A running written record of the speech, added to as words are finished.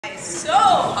so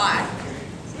hot.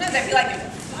 Sometimes I feel like there's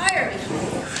a fire behind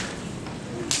me.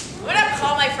 I'm gonna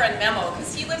call my friend Memo,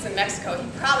 because he lives in Mexico. He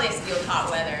probably has to deal with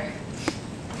hot weather.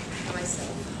 For myself.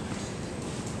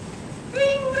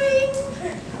 Ring, ring,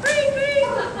 ring,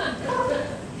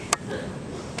 ring.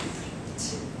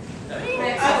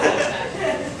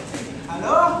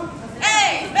 Hello?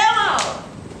 Hey, Memo!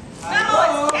 Memo,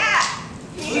 Hello? it's Kat.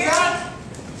 Can you Who's hear that?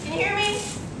 me? Can you hear me?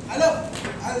 Hello?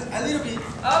 A little bit.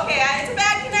 Okay, it's a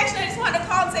bad connection. I just wanted to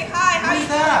call and say hi. How Who's you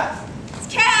that? doing? It's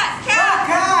Kat. Oh, Kat.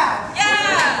 Kat!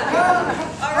 Yeah.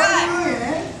 All How right. are you doing,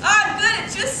 eh? I'm good.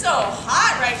 It's just so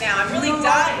hot right now. I'm really You know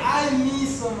what? dying. I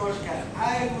miss so much, Kat.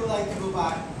 I would like to go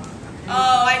back.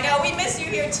 Oh, I know. We miss you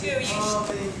here too.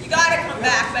 You gotta come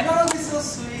back. But You're always so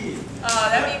sweet. oh,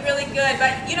 that'd be really good.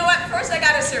 But you know what? First, I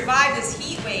gotta survive this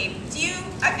heat wave.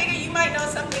 I figure you might know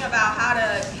something about how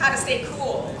to stay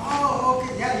cool. Oh,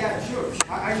 okay. Yeah, sure.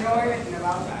 I know everything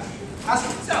about that. Ask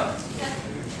me. So,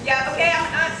 yeah, okay.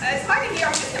 It's hard to hear.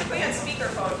 I'm just gonna put you on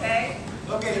speakerphone, okay?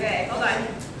 Okay. Okay, hold on. I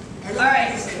don't All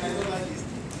right. like this. I don't like this.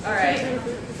 All right.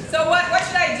 So what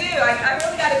should I do? I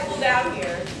really gotta cool down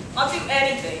here. I'll do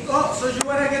anything. Oh, so you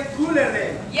wanna get cooler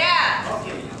then? Yeah.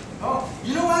 Okay. Oh,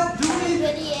 you know what? Do we need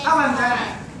a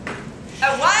bandana?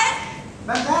 A what?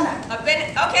 Bandana.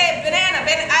 Okay, banana.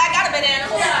 I got a banana.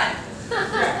 Hold on.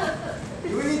 Yeah.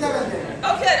 Do we need a bandana?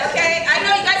 Oh, good. Okay. I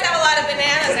know you guys have a lot of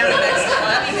bananas down in Mexico.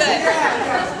 That'd be good.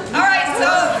 Yeah. All right. So,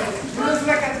 You look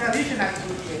like a traditional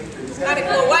food here. kind of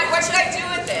cool. What should I do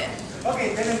with it?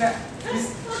 Okay, then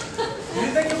did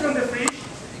you take it from the fridge?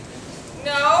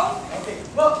 No. Okay.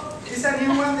 Well, it's a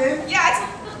new one then? Yeah,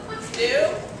 it's new.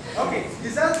 Okay,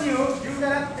 is that new? You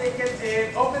gotta take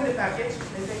it, open the package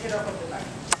and take it off of the package.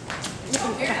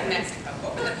 Oh, you're in Mexico.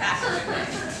 Open the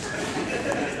package.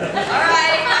 All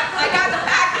right. I got the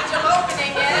package. I'm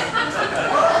opening it.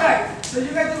 Alright, so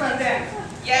you got the bandana.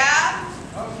 Yeah.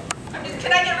 Okay.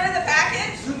 Can I get rid of the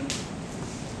package?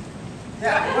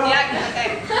 Yeah, well, Yeah. Okay.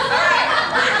 All right.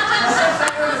 that's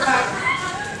inside of the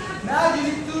package. Now you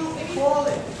need to fold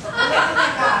it.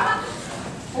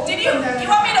 Fold Did it you and then-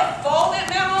 want me to fold it,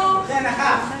 Memo? Then a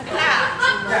half.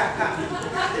 Yeah. Yeah, half.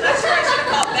 I'm not sure I should have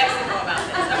called Mexico about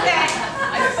this. Okay.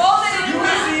 I folded it You in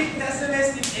will half. see that's the best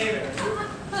thing ever.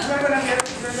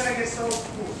 You're gonna get so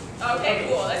cool. Okay,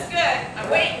 cool. That's good. I'm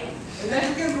waiting. And then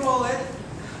you can roll it.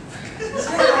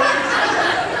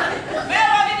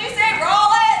 Memo, did you say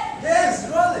roll it? Yes,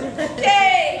 roll it.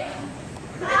 Okay.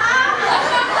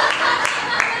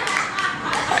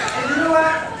 And you know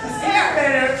what? It's even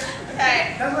better. Okay.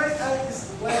 That's why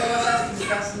I was asking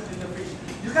discussing in the fridge.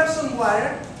 You have some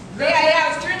water. Yeah,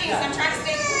 I was drinking because I'm trying to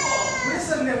stay cool. Put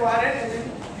it in the water and then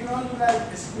you want to like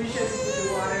squish it into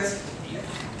the water. Squish it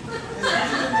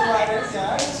in the water,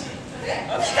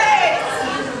 yeah. Okay.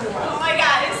 Oh my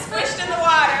God, it's squished in the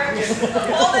water.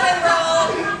 Hold it and roll.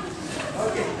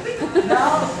 Okay.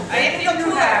 Now, I feel your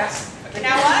cooler. hands. Okay,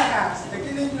 now what? Take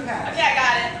it in your hands. Okay, I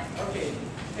got it. Okay.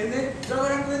 And then you're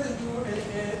going to put it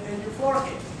in your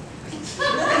forehead. Put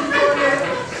it in your forehead.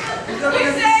 It's gonna You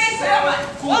be say, so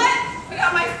cool. what? Put it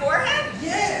on my forehead?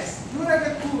 Yes. You're like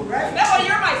a cool, right? Memo,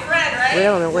 you're my friend, right?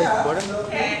 Güey. Yeah.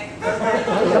 Okay.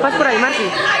 No pases por ahí, Marty.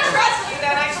 I trust you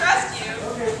then, I trust you.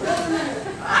 Okay. Put it in your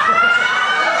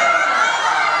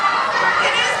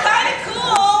It is kind of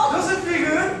cool. Does it feel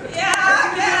good? Yeah,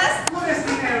 I guess. Coolest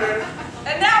thing ever.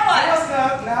 And now what?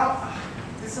 Now,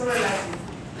 it's so relaxing.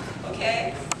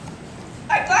 Okay.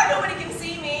 I'm glad nobody can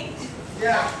see me.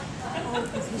 Yeah.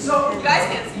 So, You guys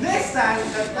can't see me. next time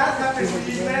that happens,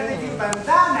 you better take your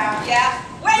bandana. Yeah.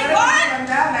 You Wait, better take what? your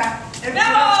bandana. And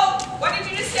Memo, what did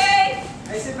you just say?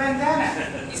 I said bandana.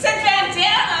 You said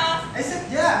bandana. I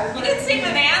said, yeah. You didn't say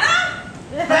banana?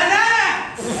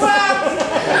 Banana!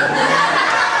 What?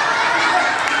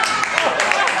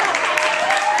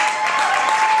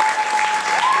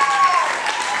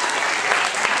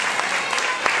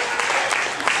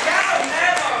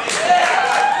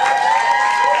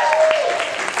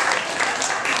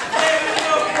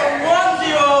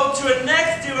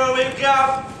 We've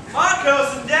got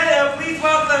Marcos and Daniel. Please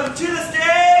welcome them to the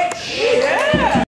stage. Yeah.